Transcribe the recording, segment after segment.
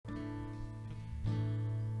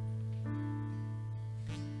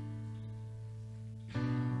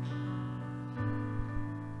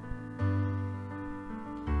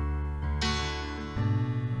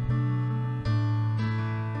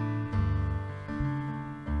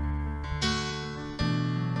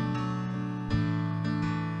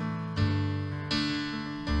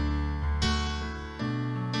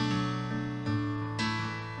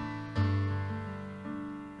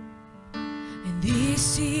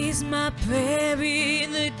This is my prayer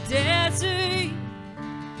in the desert.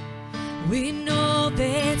 We know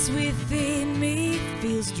that's within me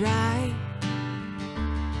feels dry.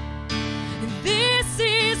 And this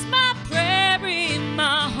is my prayer in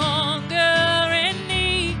my hunger and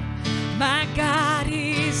need. My God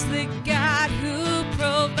is the God who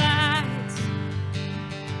provides.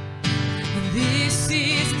 And this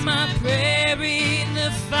is my prayer in the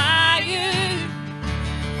fire,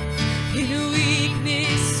 in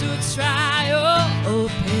weakness or trial or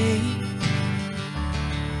pain.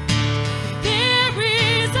 There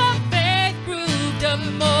is a faith proved of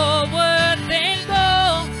more worth than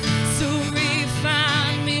gold. So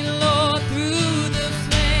refine me, Lord, through the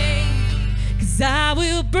flame. 'Cause I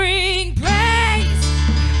will bring praise,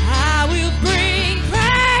 I will bring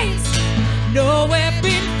praise. No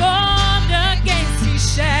weapon formed against me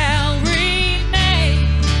shall remain.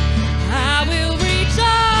 I will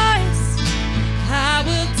rejoice, I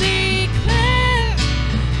will declare,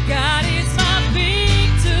 God is my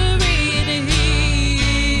victory and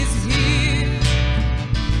He is here.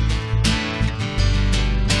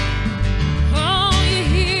 Oh, you're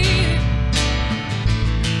here.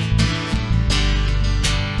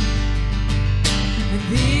 And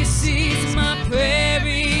this is my prayer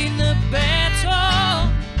in the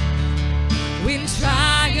battle, when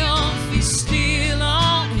triumph is still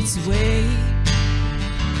on its way.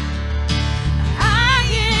 I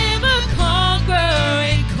am a conqueror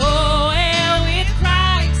and co-heir with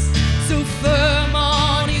Christ, so firm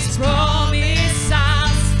on His promise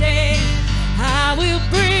I'll stay. I will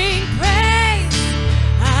bring praise,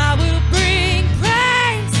 I will bring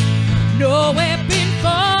praise. No weapon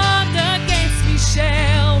formed against me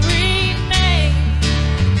shall remain.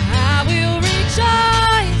 I will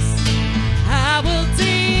rejoice, I will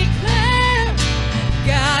declare,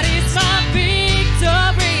 God is my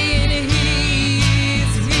victory and He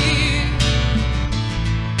is here.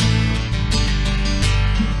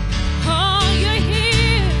 Oh, you're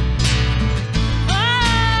here. Oh,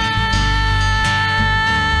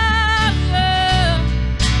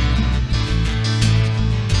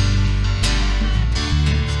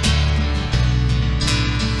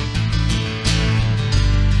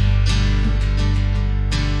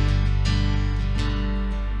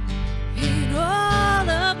 in all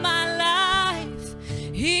of my life,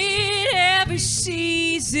 in every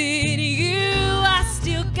season, you are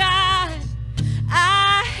still God.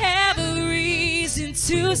 I have a reason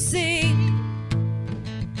to sing.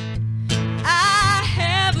 I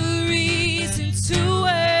have a reason to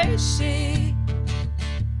worship.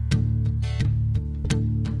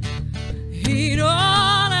 In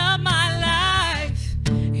all of my life,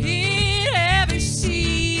 in every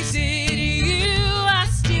season, you are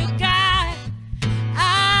still God.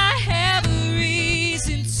 I have a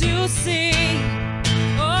reason to sing.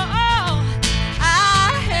 Oh, I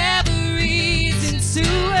have a reason to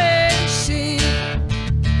worship.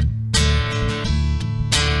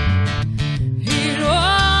 In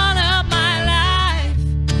all of my life,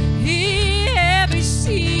 in every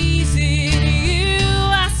season, you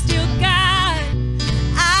are still God.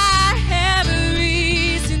 I have a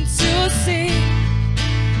reason to sing.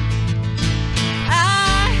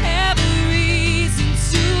 I have a reason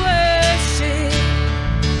to worship.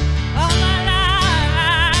 All my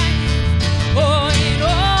life, oh, in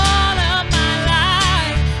all of my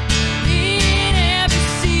life, in every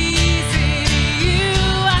season, you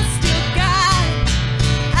are still God.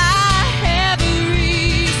 I have a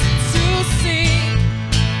reason to sing.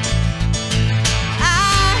 I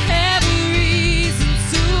have a reason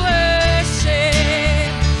to worship.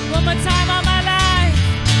 One more time, all my life.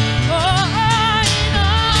 Oh, in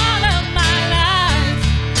all of my life,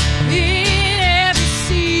 in every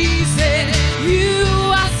season, you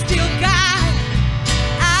are still God.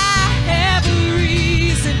 I have a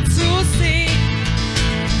reason to sing.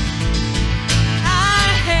 I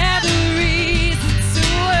have a reason to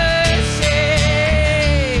worship.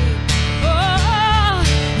 Oh,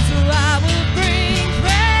 so I will bring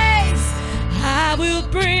praise, I will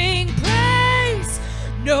bring praise.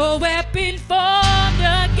 No weapon formed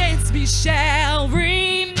against me shall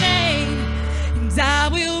remain. And I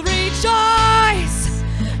will rejoice,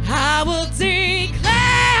 I will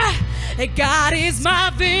declare that God is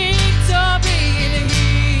my victory and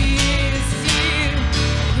He is here.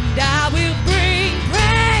 And I will bring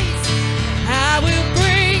praise, I will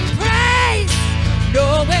bring praise. No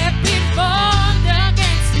weapon formed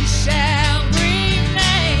against me shall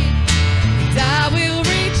remain. And I will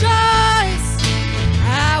rejoice,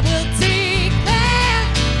 I will declare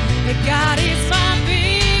that God is my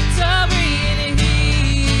victory and He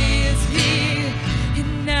is here.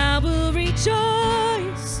 And I will rejoice,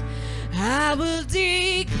 I will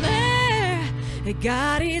declare that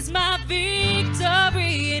God is my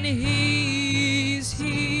victory and He's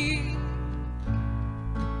here.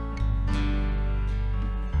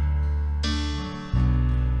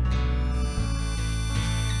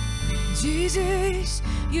 Jesus,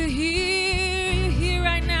 you're here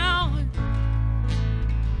right now.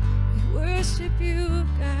 We worship you,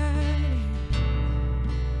 God.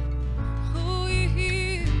 Oh, you're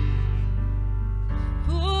here.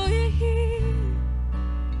 Oh, you're here.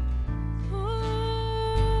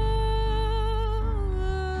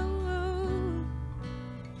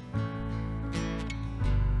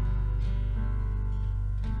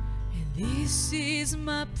 And this is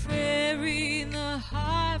my prayer in the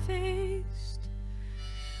harvest,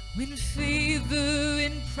 when favor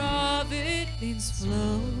and providence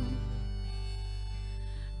flow.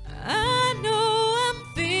 I know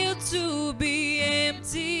I'm filled to be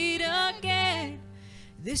emptied again.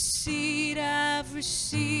 The seed I've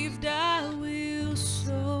received I will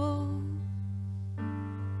sow.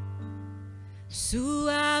 So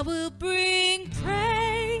I will bring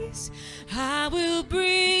praise, I will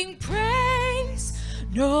bring praise.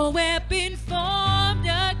 No weapon formed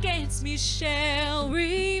against me shall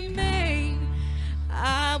remain.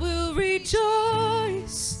 I will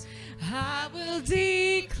rejoice, I will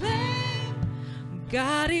declare,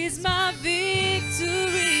 God is my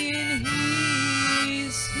victory and He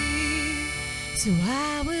is here. So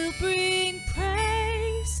I will bring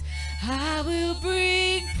praise, I will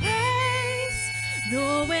bring praise.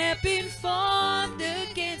 No weapon formed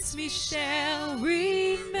against me shall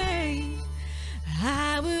remain.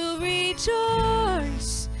 I will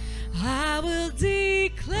rejoice, I will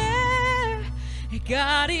declare,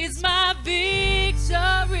 God is my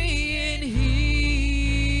victory